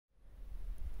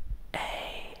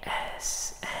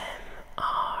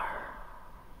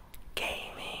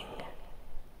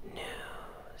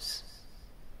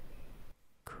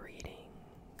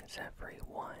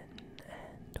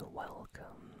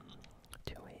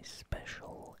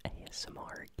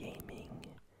ASMR Gaming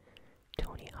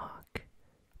Tony Hawk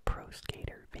Pro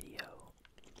Skater video.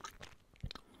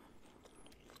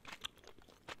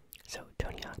 So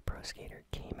Tony Hawk Pro Skater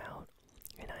came out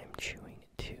and I'm chewing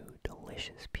 2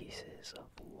 delicious pieces of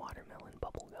watermelon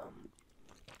bubblegum.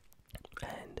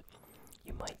 And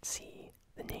you might see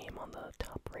the name on the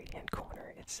top right hand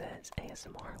corner. It says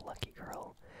ASMR Lucky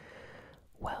Girl.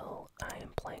 Well, I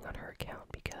am playing on her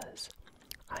account because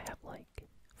I have like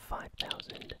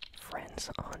 5,000 friends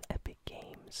on Epic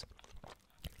Games.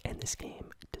 And this game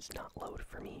does not load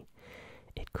for me.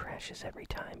 It crashes every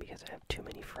time because I have too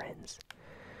many friends.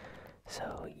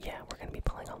 So yeah, we're gonna be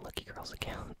playing on Lucky Girl's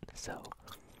account. So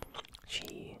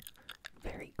she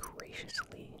very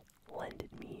graciously lended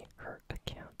me her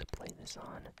account to play this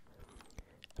on.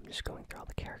 I'm just going through all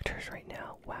the characters right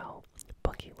now. Wow,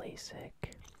 Bucky Lasik.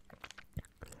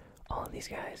 All of these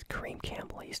guys. Kareem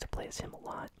Campbell, I used to play as him a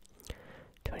lot.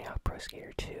 Tony Hawk Pro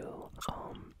Skater 2.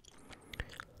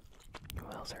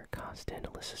 Who else are constant?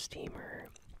 Alyssa Steamer.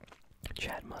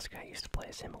 Chad Muska, I used to play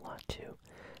as him a lot too.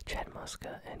 Chad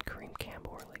Muska and Kareem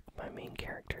Campbell were like my main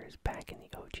characters back in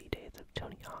the OG days of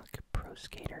Tony Hawk Pro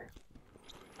Skater.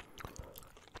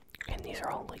 And these are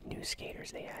all like new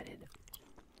skaters they added.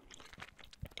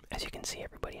 As you can see,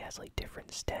 everybody has like different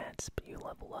stats, but you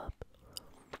level up.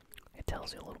 It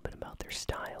tells you a little bit about their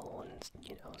style and,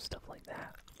 you know, stuff like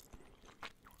that.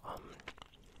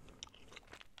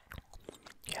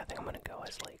 Yeah, I think I'm gonna go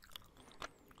as like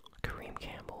Kareem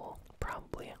Campbell,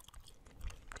 probably.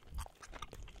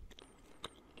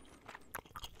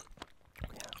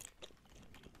 Yeah.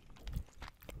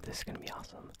 This is gonna be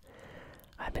awesome.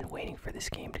 I've been waiting for this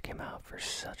game to come out for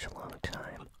such a long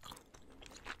time.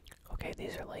 Okay,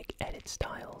 these are like edit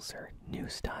styles or new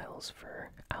styles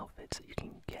for outfits that you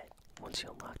can get once you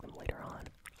unlock them later on.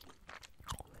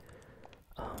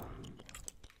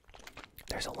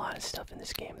 There's a lot of stuff in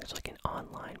this game. There's like an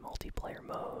online multiplayer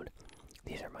mode.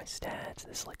 These are my stats.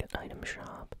 This is like an item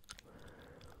shop.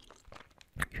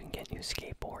 You can get new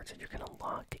skateboards that you can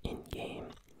unlock in-game.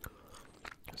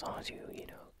 As long as you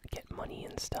get money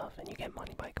and stuff, and you get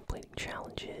money by completing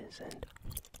challenges, and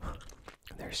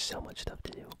there's so much stuff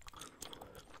to do.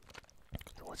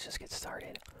 So let's just get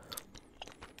started.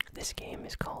 This game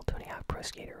is called Tony Hawk Pro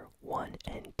Skater 1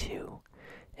 and 2,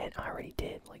 and I already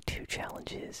did like 2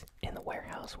 challenges in the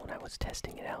warehouse when I was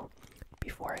testing it out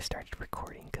before I started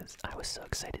recording because I was so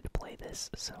excited to play this.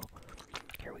 So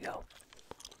here we go.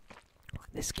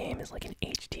 This game is like an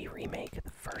HD remake of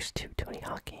the first 2 Tony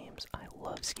Hawk games. I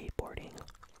love skateboarding.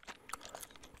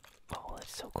 Oh,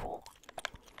 that's so cool.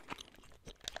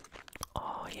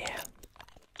 Oh yeah.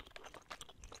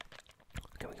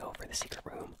 Can we go over the secret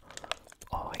room?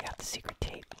 Oh, I got the secret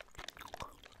tape.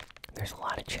 There's a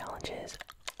lot of challenges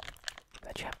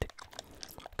that you have to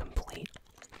complete.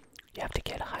 You have to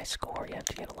get a high score, you have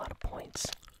to get a lot of points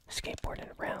skateboarding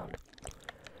around.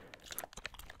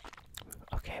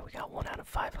 Okay, we got 1 out of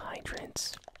 5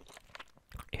 hydrants.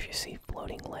 If you see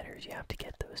floating letters, you have to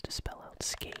get those to spell out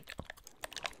skate.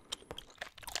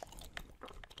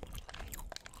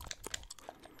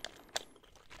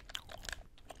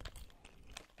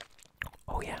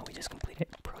 Oh yeah, we just completed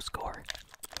pro score.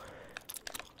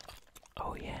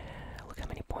 Oh yeah, look how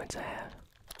many points I have.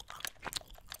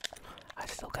 I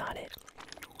still got it.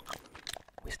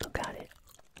 We still got it.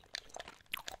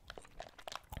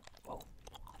 Whoa.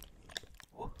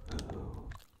 Woohoo.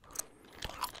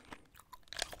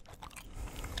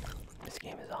 This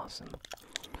game is awesome.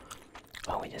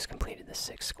 Oh, we just completed the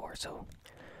 6th score, so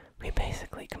we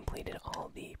basically completed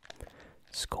all the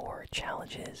score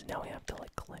challenges. Now we have to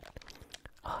like collect.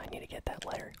 Oh, I need to get that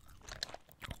letter.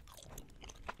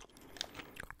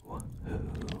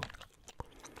 Woohoo.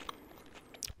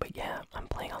 But yeah, I'm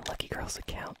playing on Lucky Girl's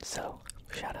account, so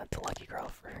shout out to Lucky Girl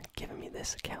for giving me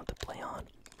this account to play on.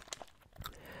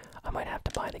 I might have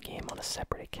to buy the game on a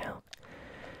separate account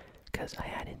because I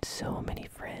added so many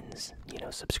friends,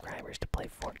 subscribers to play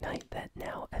Fortnite that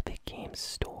now Epic Games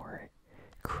Store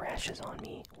crashes on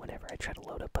me whenever I try to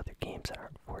load up other games that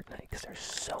aren't Fortnite because there's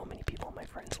so many people on my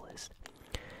friends list.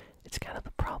 It's kind of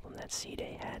the problem that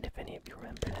C-Day had, if any of you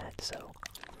remember that, so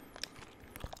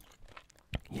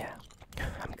yeah,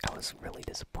 I was really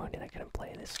disappointed I couldn't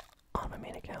play this on my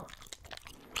main account.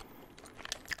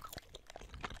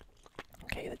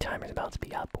 Okay, the timer's about to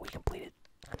be up, but we completed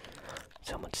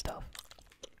so much stuff.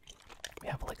 We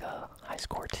have like a high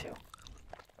score too.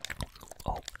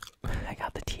 Oh, I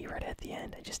got the T right at the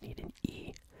end. I just need an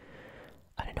E.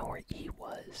 I didn't know where E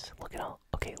was. Look at all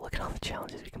the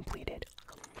challenges we completed.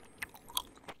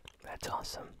 That's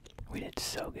awesome. We did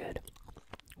so good.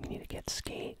 We need to get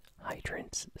skate,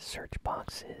 hydrants, search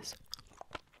boxes.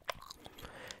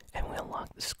 And we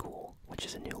unlock the school, which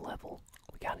is a new level.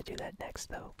 We gotta do that next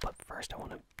though. But first I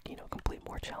wanna, complete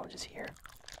more challenges here.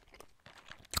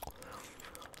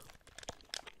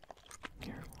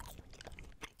 Here.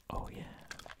 Oh yeah.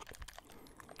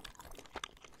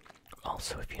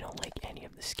 Also, if you don't like any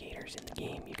of the skaters in the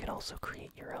game, you can also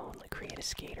create your own, like create a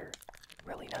skater.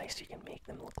 Really nice, you can make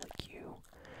them look like you.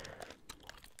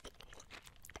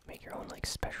 Make your own like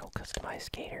special customized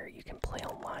skater. You can play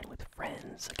online with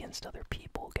friends against other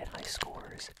people, get high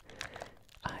scores.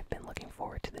 I've been looking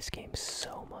forward to this game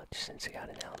so much since it got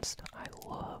announced. I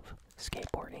love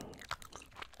skateboarding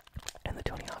and the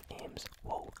Tony Hawk games.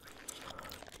 Whoa.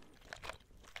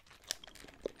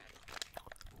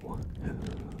 Woohoo.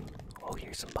 Oh,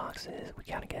 here's some boxes. We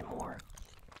gotta get more.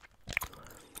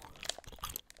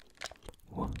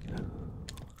 Woohoo.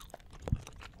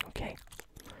 Okay.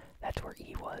 That's where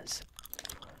E was.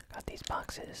 Got these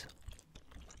boxes.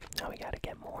 Now we gotta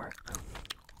get more.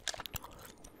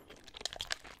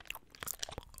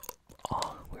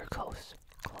 Oh, we're close.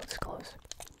 Close.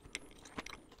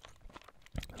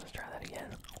 Let's try that again.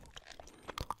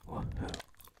 Woohoo.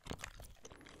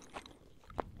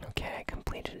 Okay, I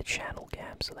completed a channel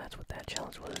gap, so that's what that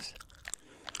challenge was.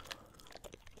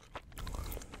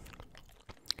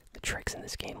 The tricks in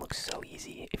this game look so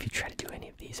easy. If you try to do any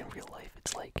of these in real life,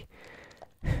 it's like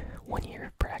 1 year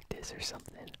of practice or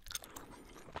something.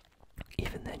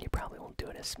 Even then, you probably won't do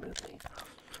it as smoothly.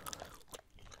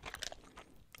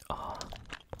 Oh,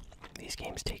 these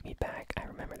games take me back. I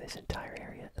remember this entire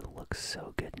area. It looks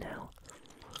so good now.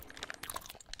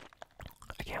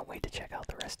 I can't wait to check out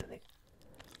the rest of the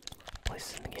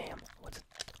places in the game.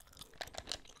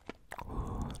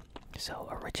 Ooh. So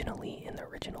originally, in the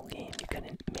original game, you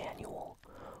couldn't manual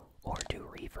or do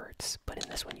reverts, but in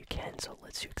this one you can, so it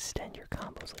lets you extend your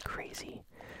combos like crazy.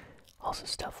 Also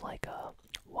stuff like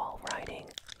wall riding.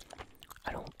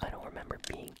 I don't remember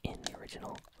being in the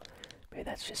original. Maybe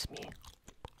that's just me.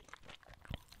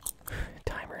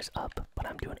 Timer's up, but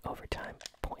I'm doing overtime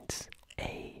points.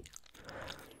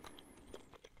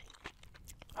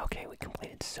 Okay, we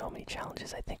completed so many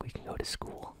challenges. I think we can go to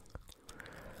school.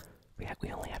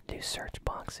 We only have to do search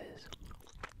boxes.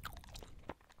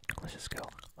 Let's just go.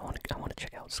 I want to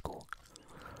check out school.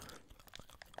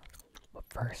 But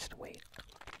first, wait.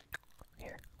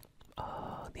 Here.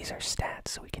 These are stats,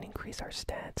 so we can increase our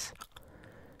stats.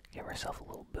 Give ourselves a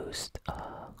little boost.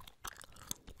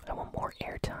 I want more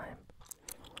air time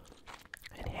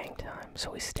and hang time,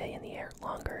 so we stay in the air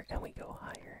longer and we go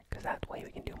higher, because that way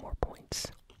we can do more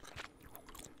points.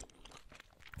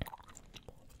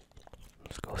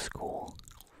 Let's go school.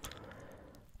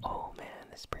 Oh man,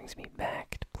 this brings me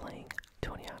back to playing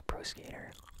Tony Hawk Pro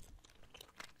Skater.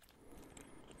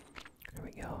 Here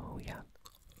we go.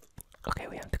 Okay,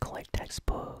 we have to collect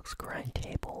textbooks, grind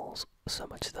tables, so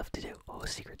much stuff to do. Oh,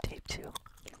 secret tape too.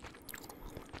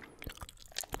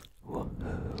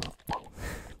 Woohoo! Whoa.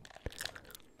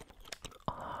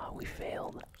 We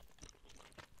failed.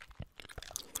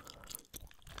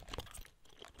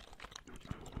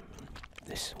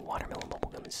 This watermelon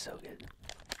bubblegum is so good.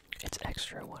 It's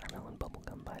extra watermelon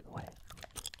bubblegum, by the way.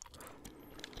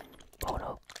 Oh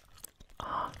no.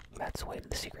 That's the way to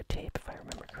the secret tape, if I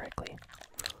remember correctly.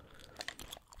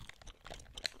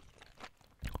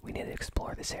 We need to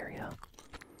explore this area.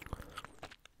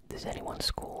 Does anyone's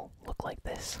school look like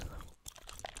this?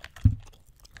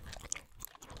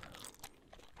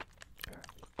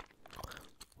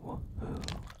 Woohoo.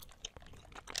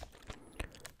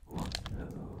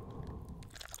 Woohoo.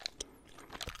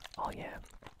 Oh yeah.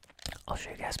 I'll show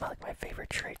you guys my favorite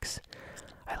tricks.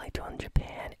 I like doing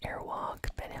Japan, airwalk,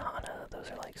 banana.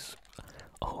 Those are like...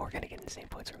 Oh, we're gonna get insane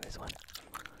points from this one.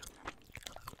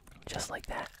 Just like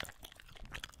that.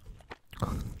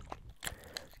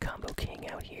 Combo King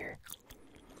out here.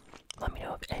 Let me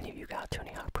know if any of you got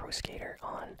Tony Hawk Pro Skater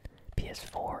on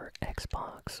PS4,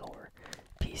 Xbox, or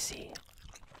PC.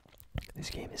 This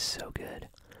game is so good.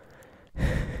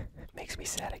 Makes me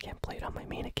sad I can't play it on my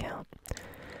main account.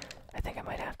 I think I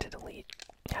might have to delete.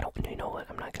 You know what?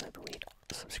 I'm not gonna delete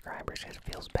subscribers because it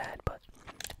feels bad, but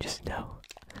just know.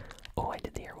 Oh, I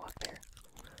did the airwalk there.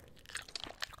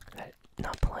 That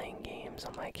not playing games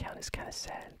on my account is kind of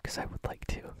sad because I would like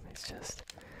to. It's just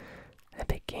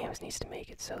Epic Games needs to make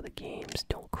it so the games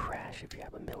don't crash if you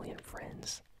have 1 million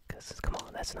friends. Because come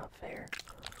on, that's not fair.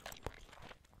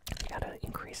 You gotta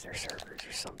increase their servers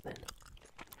or something.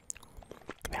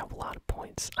 We have a lot of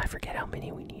points. I forget how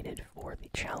many we needed for the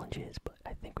challenges, but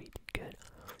I think we did good.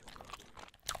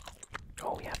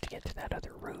 Oh, we have to get to that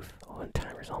other roof. Oh, and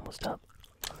timer's almost up.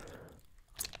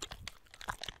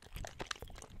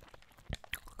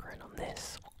 Right on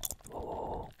this.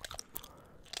 Oh.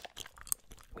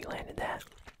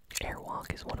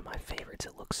 Airwalk is one of my favorites.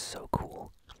 It looks so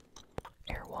cool.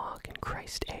 Airwalk and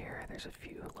Christ Air. There's a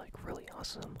few like really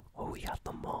awesome. Oh, we got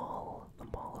the mall. The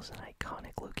mall is an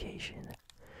iconic location.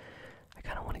 I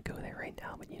kind of want to go there right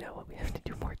now, but you know what? We have to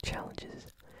do more challenges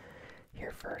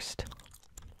here first.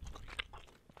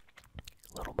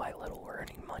 Little by little, we're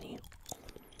earning money.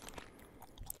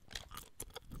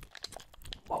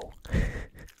 Whoa.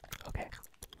 Okay.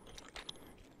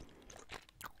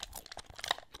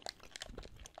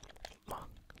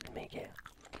 Make it.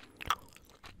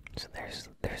 So there's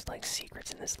like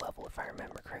secrets in this level if I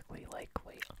remember correctly. Like,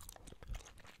 wait.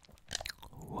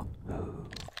 Woohoo.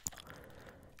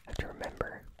 I have to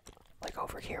remember. Like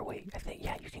over here, wait, I think,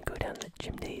 yeah, you can go down to the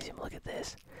gymnasium. Look at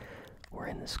this. We're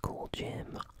in the school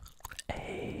gym.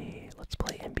 Hey, let's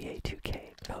play NBA 2K.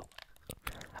 No.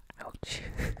 Ouch.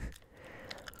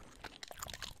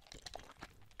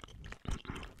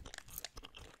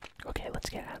 Okay, let's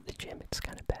get out of the gym. It's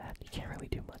kind of bad. You can't really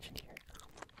do much in here.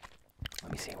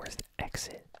 Let me see, where's the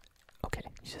exit? Okay,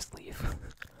 you just leave.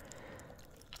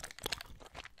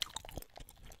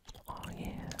 Oh,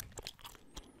 yeah.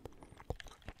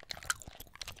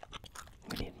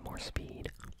 We need more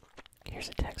speed. Here's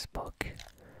a textbook.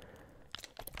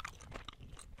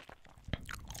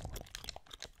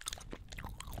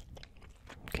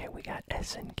 Okay, we got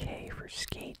S and K for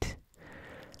skate.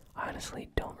 I honestly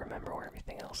don't remember where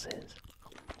everything else is.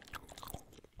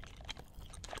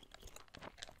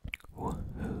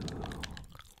 Woohoo.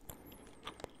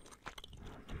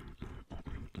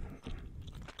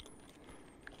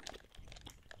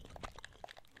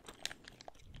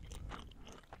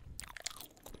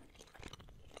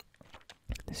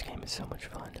 This game is so much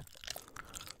fun.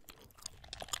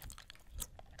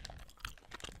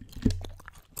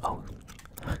 Oh.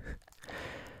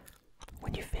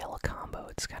 When you fail a combo,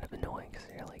 it's kind of annoying because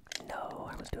you're like, no,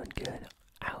 I was doing good.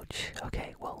 Ouch.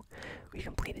 Okay, well, we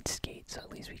completed skate, so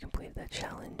at least we completed that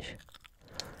challenge.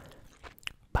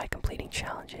 By completing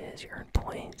challenges, you earn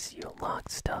points, you unlock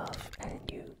stuff, and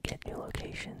you get new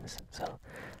locations. So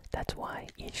that's why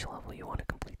each level you want to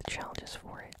complete the challenges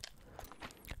for it.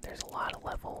 There's a lot of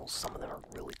levels. Some of them are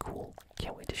really cool.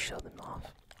 Can't wait to show them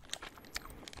off.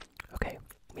 Okay,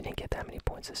 we didn't get that many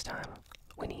points this time.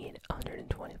 We need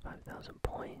 125,000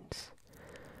 points.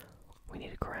 We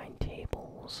need to grind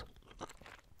tables.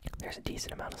 There's a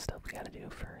decent amount of stuff we gotta do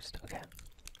first. Okay.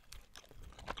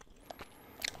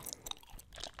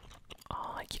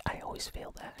 Oh, I always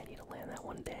fail that. I need to land that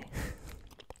one day.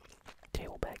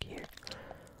 Table back here.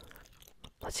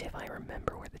 Let's see if I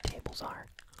remember where the tables are.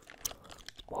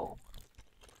 Whoa.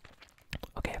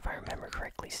 Okay, if I remember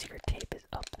correctly, secret tape is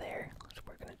up there. So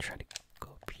we're gonna try to go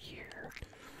up here.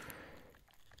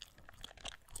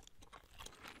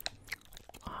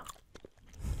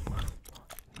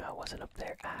 No, it wasn't up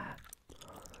there. Ah.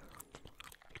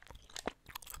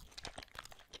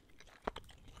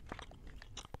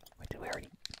 Wait, did we already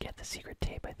get the secret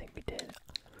tape? I think we did.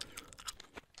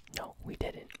 No, we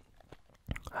didn't.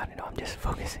 I don't know, I'm just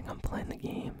focusing on playing the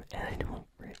game, and I don't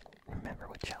remember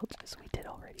what challenges we did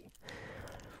already.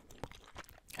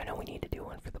 I know we need to do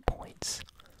one for the points.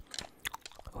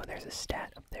 Oh, there's a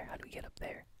stat up there. How do we get up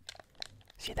there?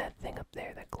 See that thing up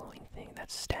there, that glowing thing?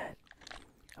 That's stat.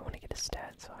 I want to get a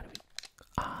stat, so how do we...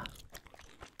 Ah!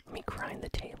 Let me grind the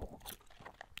table.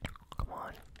 Come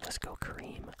on, let's go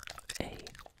Kareem. Hey.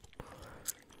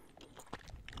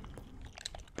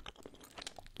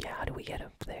 Yeah, how do we get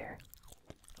up there?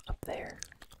 Up there.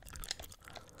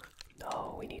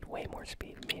 No, we need way more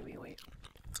speed. Maybe wait.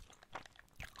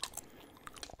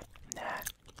 Nah,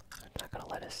 it's not gonna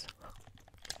let us.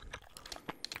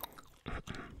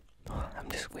 I'm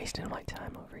just wasting my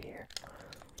time over here.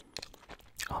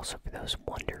 Also, for those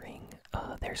wondering,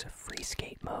 there's a free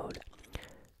skate mode.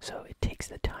 So it takes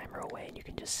the timer away and you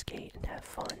can just skate and have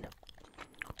fun.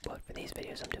 But for these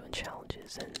videos I'm doing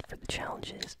challenges, and for the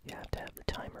challenges you have to have the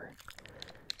timer.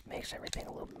 Makes everything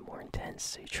a little bit more intense,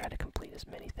 so you try to complete as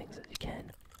many things as you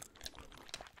can.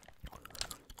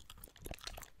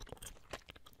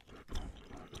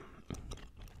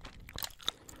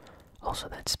 Also,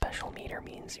 that special meter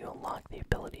means you unlock the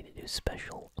ability to do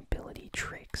special ability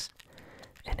tricks.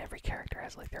 And every character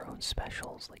has like their own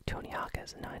specials. Like Tony Hawk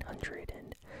has a 900,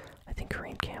 and I think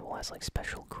Kareem Campbell has like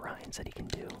special grinds that he can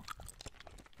do.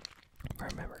 If I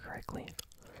remember correctly.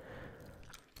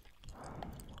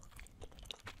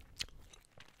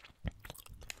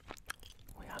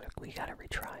 We gotta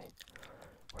retry.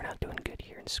 We're not doing good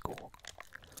here in school.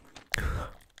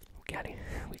 We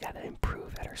gotta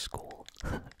improve at our school.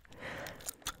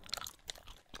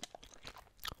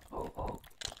 Oh.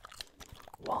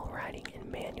 Wall riding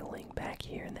and manualing back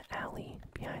here in the alley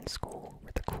behind school.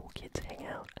 We're the cool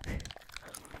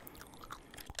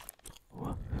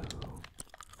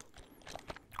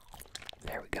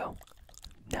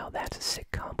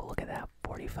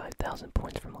 1,000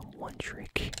 points from a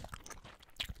one-trick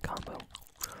combo.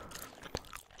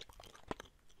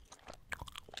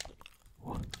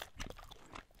 Whoa.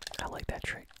 I like that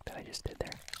trick that I just did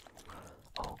there.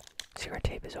 Oh, secret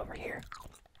tape is over here.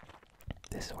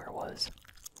 This is where it was.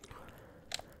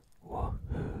 Whoa,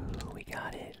 we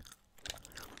got it.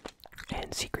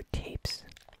 And secret tapes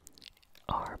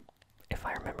are, if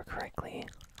I remember correctly,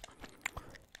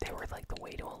 they were like the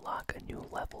way to unlock a new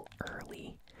level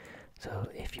early. So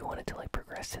if you wanted to like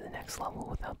progress to the next level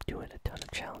without doing a ton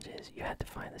of challenges, you had to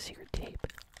find the secret tape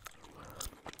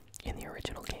in the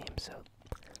original game. So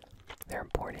they're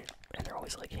important and they're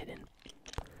always like hidden.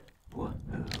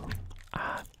 Woohoo!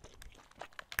 Ah.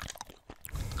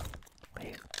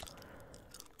 Wait.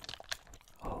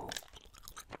 Oh.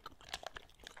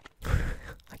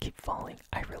 I keep falling.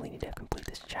 I really need to complete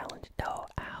this challenge. No,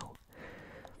 ow.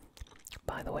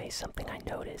 By the way, something I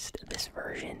noticed, this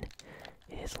version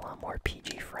is a lot more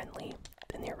PG friendly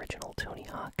than the original Tony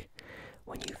Hawk.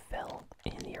 When you fell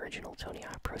in the original Tony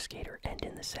Hawk Pro Skater and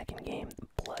in the second game,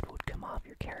 blood would come off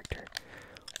your character.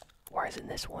 Whereas in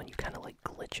this one, you kind of like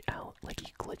glitch out, like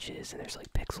he glitches and there's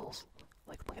like pixels.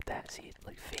 Like, look at that, see, it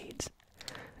like fades.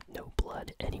 No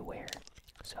blood anywhere.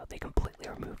 So they completely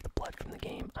removed the blood from the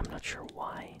game. I'm not sure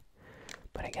why,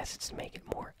 but I guess it's to make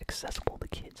it more accessible to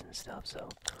kids and stuff, so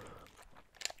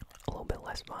a little bit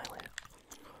less violent.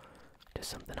 Just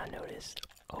something I noticed.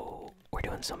 Oh, we're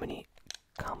doing so many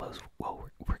combos. Whoa,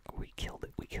 we killed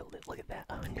it. We killed it. Look at that.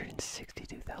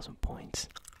 162,000 points.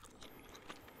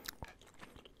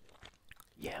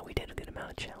 Yeah, we did a good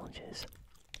amount of challenges.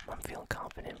 I'm feeling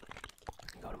confident.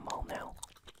 I can go to mall now.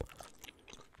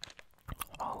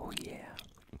 Oh, yeah.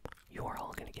 You are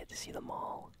all gonna get to see the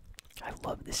mall. I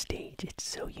love this stage. It's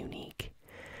so unique.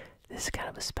 This is kind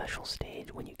of a special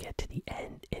stage. When you get to the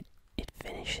end, it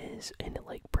finishes and it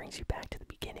like brings you back to the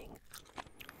beginning.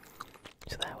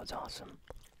 So that was awesome.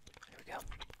 Here we go.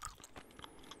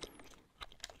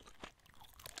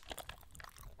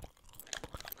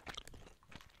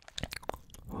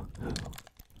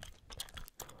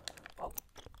 Oh.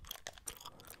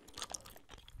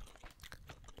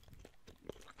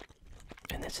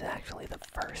 And this is actually the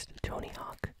first Tony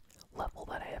Hawk level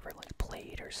that I ever like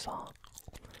played or saw.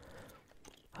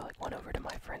 I like went over to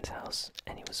my friend's house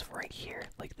and he was right here,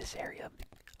 like this area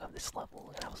of this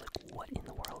level, and I was like, what in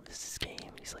the world is this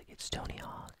game? He's like, it's Tony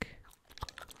Hawk.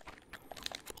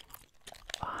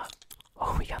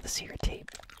 Oh, we got the secret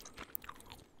tape.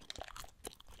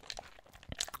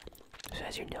 So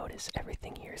as you notice,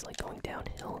 everything here is like going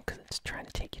downhill because it's trying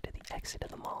to take you to the exit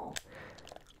of the mall.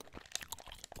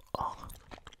 Oh,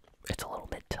 it's a little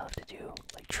bit tough to do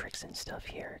like tricks and stuff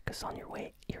here because on your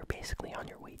way, you're basically on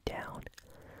your way down.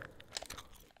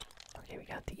 Okay, we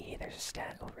got the E. There's a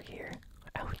stat over here.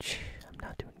 Ouch, I'm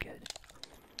not doing good.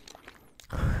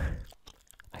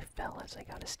 I fell as I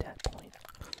got a stat point.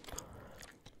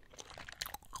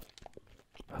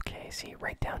 Okay, see,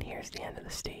 right down here is the end of the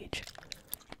stage.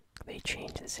 They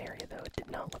changed this area though, it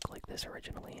did not look like this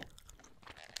originally.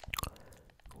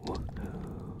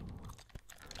 Woohoo.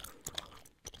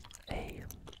 Hey.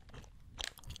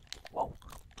 Whoa.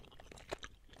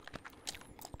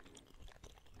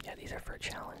 Yeah, these are for a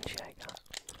challenge. Yeah, I got.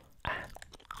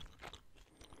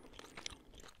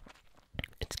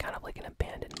 It's kind of like an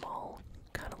abandoned mall.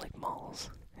 Kind of like malls.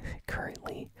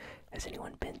 Currently, has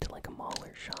anyone been to like a mall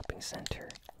or shopping center?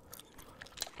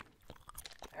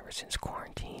 Ever since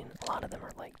quarantine, a lot of them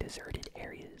are like deserted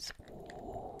areas.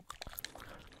 Ooh.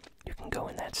 You can go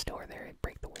in that store there and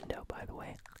break the window, by the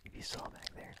way. If you saw back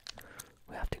there.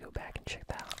 We have to go back and check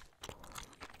that out.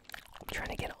 I'm trying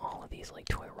to get all of these like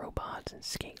toy robots and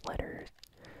skate letters.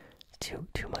 Too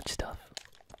much stuff.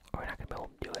 We're not gonna be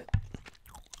able to do it.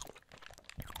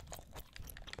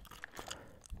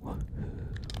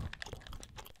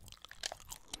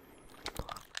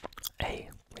 Hey,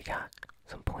 we got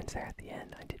some points there at the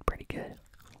end. I did pretty good.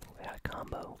 We got a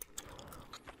combo.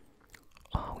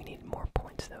 Oh, we need more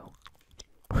points though.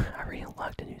 I already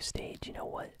unlocked a new stage. You know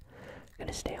what? I'm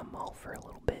gonna stay on mall for a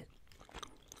little bit.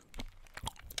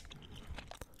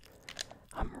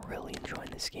 I'm really enjoying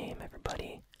this game,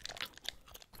 everybody.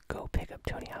 Go pick up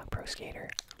Tony Hawk Pro Skater.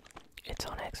 It's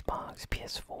on Xbox,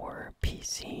 PS4,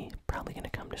 PC. Probably gonna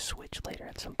come to Switch later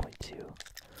at some point too.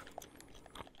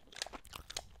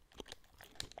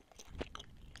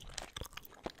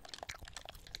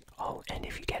 Oh, and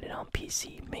if you get it on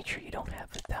PC, make sure you don't have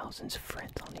thousands of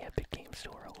friends on the Epic Game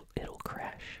Store. It'll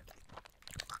crash.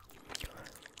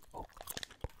 Oh.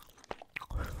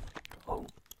 Oh.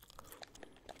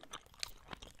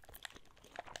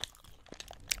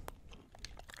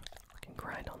 I can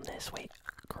grind on this. Wait,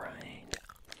 grind.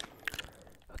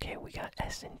 Okay, we got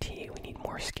S and T. We need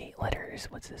more skate letters.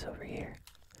 What's this over here?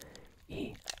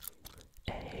 E.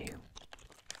 A. I'm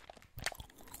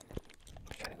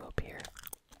trying to go up here.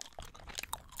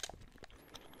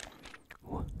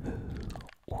 Woohoo.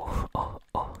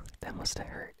 Oh, that must have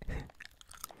hurt. It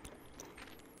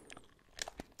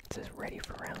says ready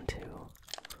for round 2.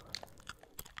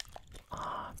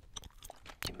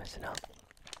 Keep messing up.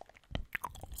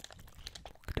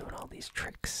 Doing all these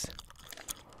tricks.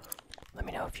 Let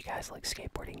me know if you guys like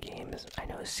skateboarding games. I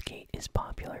know skate is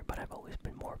popular, but I've always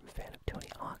been more of a fan of Tony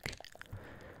Hawk.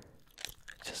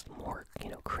 It's just more,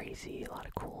 crazy, a lot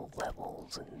of cool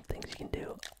levels and things you can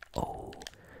do. Oh,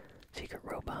 secret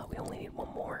robot. We only need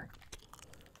one more.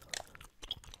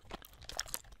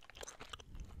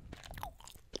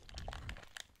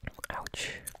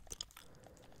 Ouch.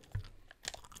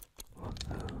 Oh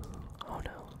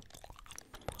no.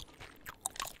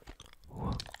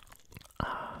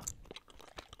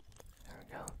 There we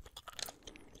go.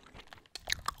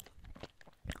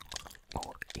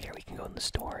 Oh, here we can go in the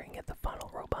store and get the final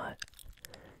robot.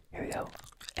 Here we go.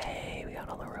 Hey, we got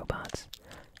all the robots.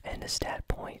 And a stat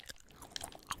point.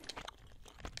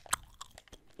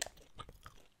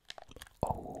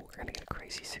 Oh, we're gonna get a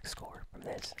crazy 6 score from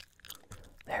this.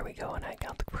 There we go, and I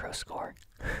got the pro score.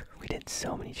 We did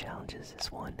so many challenges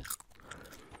this one.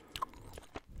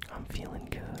 I'm feeling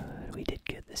good. We did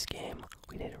good this game.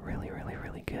 We did really, really,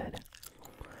 really good.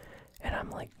 And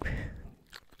I'm like,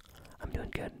 I'm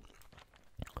doing good.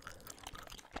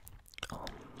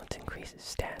 Let's increase his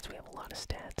stats. We have a lot of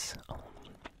stats.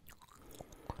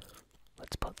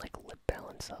 Let's put like lip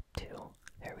balance up too.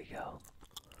 There we go.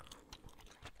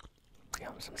 We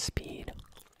got some speed.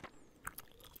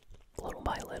 Little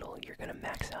by little, you're gonna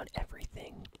max out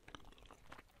everything.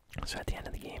 So at the end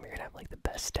of the game, you're gonna have like the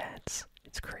best stats.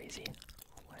 It's crazy.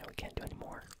 Why we can't do any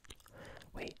more?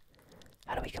 Wait,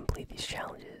 how do we complete these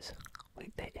challenges?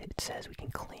 It says we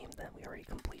can claim them. We already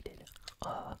completed.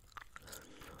 Oh,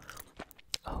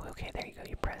 okay. There you go.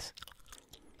 You press.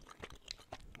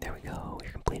 There we go.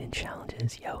 We're completing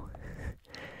challenges. Yo,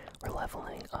 we're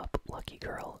leveling up, lucky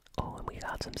girl. Oh, and we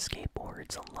got some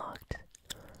skateboards unlocked.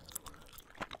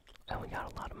 And we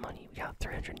got a lot of money. We got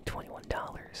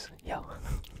 $321. Yo.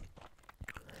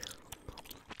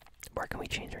 Where can we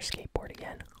change our skateboard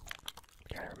again?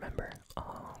 I'm trying to remember.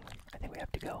 I think we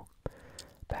have to go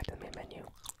back to the main menu.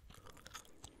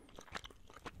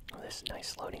 Oh, this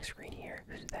nice loading screen here.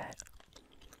 Who's that?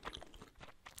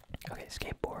 Okay,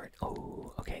 skateboard.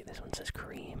 Oh, okay, this one says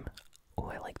Kareem.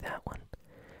 Oh, I like that one.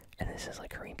 And this is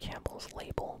like Kareem Campbell's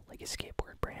label, like his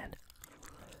skateboard brand.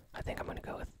 I think I'm gonna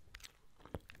go with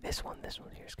this one. This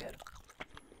one here's good.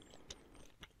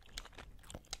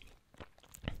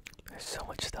 There's so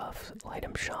much stuff.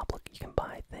 Item shop, look, you can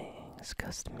buy things,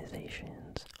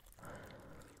 customizations.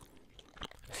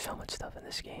 There's so much stuff in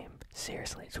this game.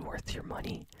 Seriously, it's worth your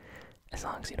money. As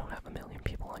long as you don't have a million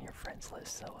people on your friends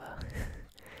list. So,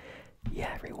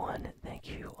 yeah, everyone, thank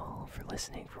you all for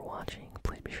listening, for watching.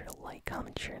 Please be sure to like,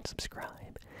 comment, share, and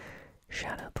subscribe.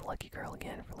 Shout out to Lucky Girl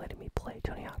again for letting me play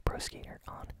Tony Hawk Pro Skater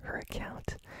on her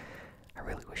account. I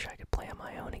really wish I could play on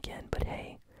my own again, but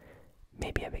hey,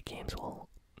 maybe Epic Games will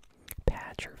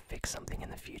patch or fix something in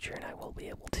the future and I will be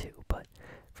able to, but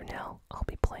for now, I'll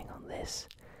be playing on this.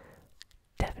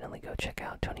 Definitely go check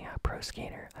out Tony Hawk Pro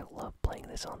Skater. I love playing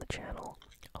this on the channel.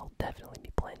 I'll definitely be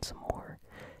playing some more,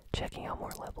 checking out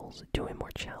more levels, doing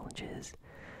more challenges,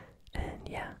 and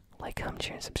yeah, like, comment,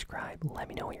 share, and subscribe. Let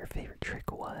me know what your favorite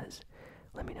trick was.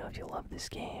 Let me know if you love this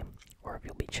game, or if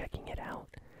you'll be checking it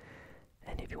out.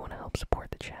 And if you want to help support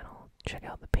the channel, check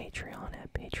out the Patreon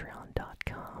at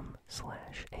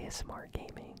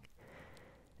patreon.com/ASMRGaming.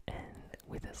 And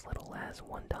with as little as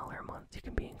 $1 a month, you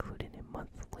can be included in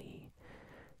monthly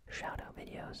shout-out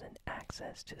videos and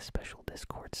access to a special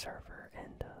Discord server.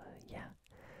 And yeah,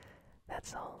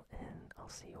 that's all, and I'll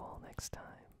see you all next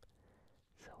time.